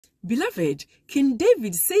Beloved, King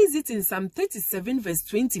David says it in Psalm 37 verse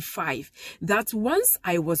 25, that once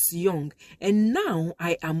I was young and now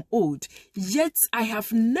I am old, yet I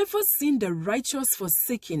have never seen the righteous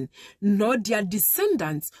forsaken, nor their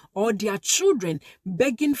descendants or their children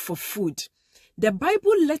begging for food. The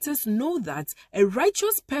Bible lets us know that a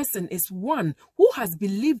righteous person is one who has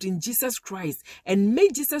believed in Jesus Christ and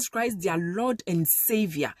made Jesus Christ their Lord and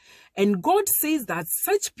Savior. And God says that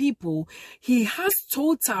such people, He has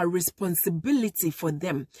total responsibility for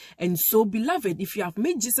them. And so, beloved, if you have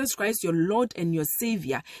made Jesus Christ your Lord and your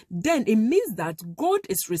Savior, then it means that God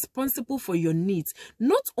is responsible for your needs.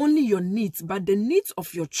 Not only your needs, but the needs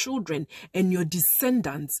of your children and your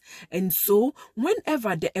descendants. And so,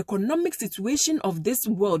 whenever the economic situation of this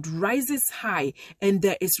world rises high and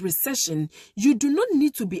there is recession, you do not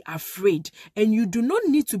need to be afraid and you do not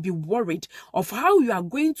need to be worried of how you are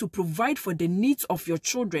going to provide for the needs of your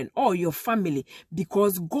children or your family,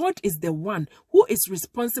 because God is the one who is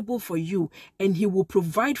responsible for you and He will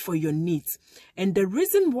provide for your needs. And the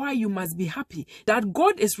reason why you must be happy that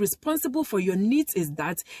God is responsible for your needs is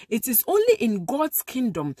that it is only in God's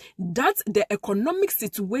kingdom that the economic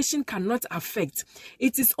situation cannot affect.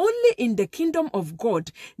 It is only in the kingdom of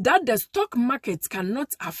God that the stock market cannot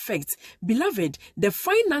affect. Beloved, the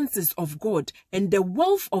finances of God and the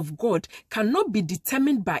wealth of God cannot be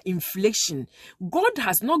determined by inflation. God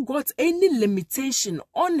has not got any limitation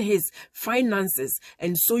on His finances,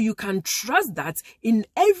 and so you can trust that in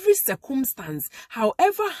every circumstance,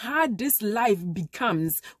 however hard this life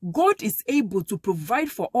becomes, God is able to provide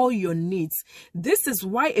for all your needs. This is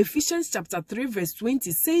why Ephesians chapter 3 verse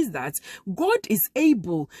 20 says that God is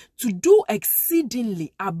able to do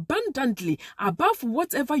exceedingly abundantly above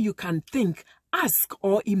whatever you can think, ask,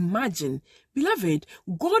 or imagine. Beloved,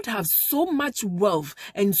 God has so much wealth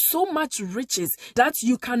and so much riches that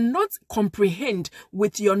you cannot comprehend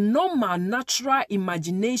with your normal natural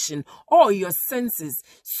imagination or your senses.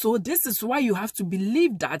 So this is why you have to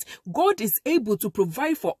believe that God is able to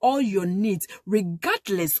provide for all your needs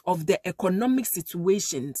regardless of the economic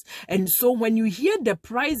situations. And so when you hear the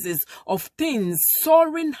prices of things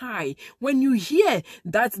soaring high, when you hear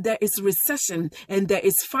that there is recession and there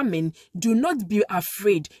is famine, do not be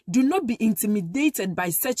afraid. Do not be intimidated by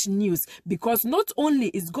such news, because not only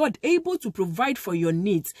is God able to provide for your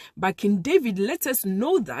needs, but King David let us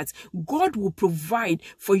know that God will provide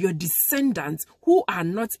for your descendants who are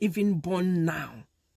not even born now.